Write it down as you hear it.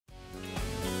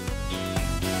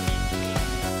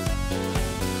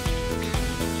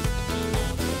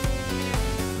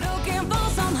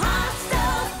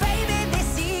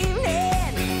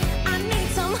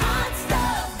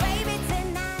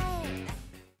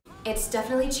It's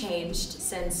definitely changed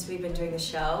since we've been doing the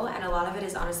show, and a lot of it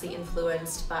is honestly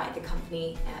influenced by the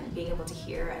company and being able to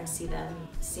hear and see them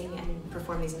sing and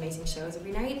perform these amazing shows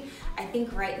every night. I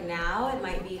think right now it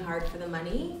might be hard for the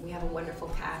money. We have a wonderful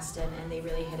cast and they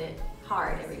really hit it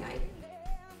hard every night.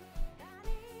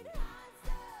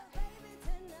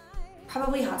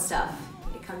 Probably hot stuff.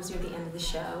 It comes near the end of the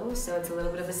show, so it's a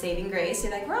little bit of a saving grace.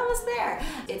 You're like, we're almost there.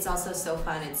 It's also so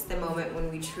fun. It's the moment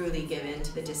when we truly give in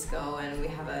to the disco, and we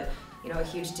have a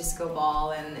huge disco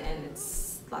ball, and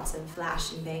it's lots of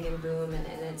flash and bang and boom, and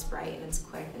it's bright and it's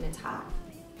quick and it's hot.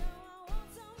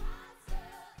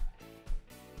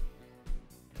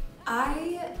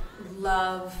 I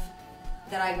love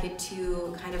that I get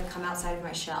to kind of come outside of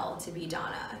my shell to be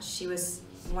Donna. She was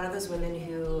one of those women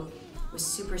who was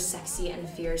super sexy and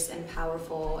fierce and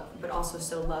powerful, but also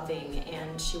so loving,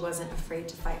 and she wasn't afraid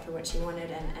to fight for what she wanted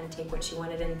and take what she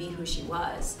wanted and be who she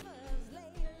was.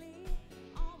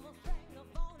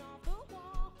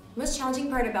 The most challenging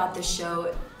part about the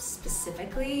show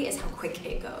specifically is how quick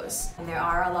it goes. And there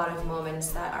are a lot of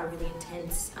moments that are really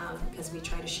intense because we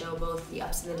try to show both the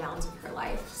ups and the downs of her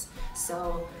life.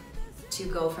 So to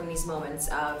go from these moments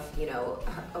of,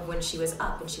 of when she was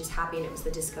up and she was happy and it was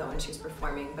the disco and she was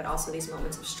performing, but also these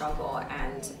moments of struggle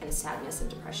and sadness and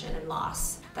depression and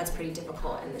loss. That's pretty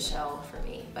difficult in the show for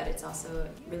me, but it's also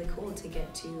really cool to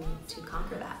get to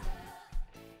conquer that.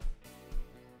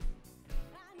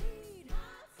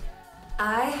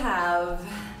 I have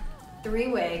 3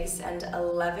 wigs and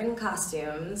 11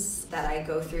 costumes that I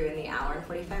go through in the hour and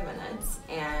 45 minutes,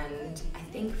 and I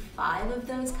think 5 of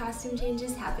those costume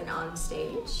changes happen on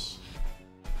stage.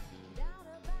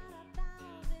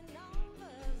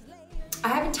 I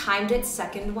haven't timed it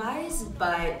second-wise,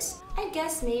 but I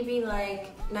guess maybe like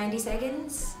 90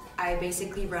 seconds. I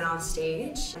basically run off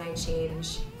stage and I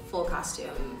change full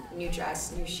costume, new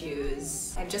dress, new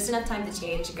shoes. I have just enough time to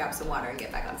change, grab some water, and get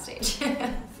back on stage.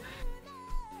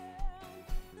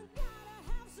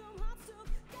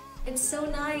 It's so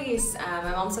nice.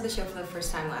 My mom saw the show for the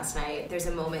first time last night. There's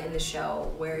a moment in the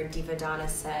show where Diva Donna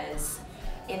says,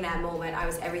 in that moment, I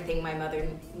was everything my mother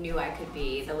knew I could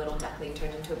be. The little duckling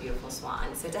turned into a beautiful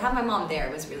swan. So to have my mom there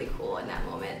was really cool in that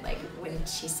moment. Like when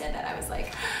she said that, I was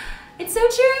like, it's so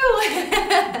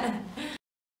true.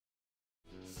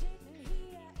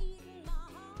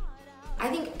 I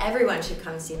think everyone should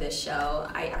come see this show.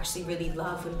 I actually really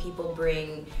love when people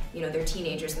bring, their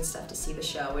teenagers and stuff to see the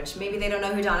show, which maybe they don't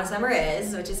know who Donna Summer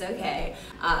is, which is okay.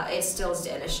 It's still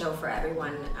a show for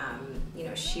everyone.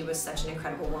 She was such an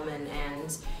incredible woman,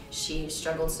 and she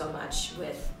struggled so much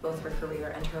with both her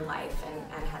career and her life,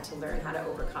 and had to learn how to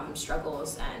overcome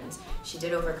struggles, and she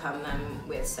did overcome them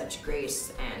with such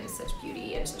grace and such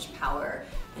beauty and such power.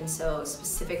 And so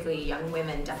specifically, young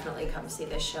women, definitely come see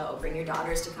this show. Bring your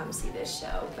daughters to come see this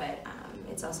show, but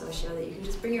it's also a show that you can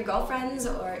just bring your girlfriends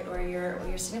or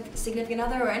your significant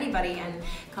other or anybody and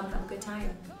come have a good time.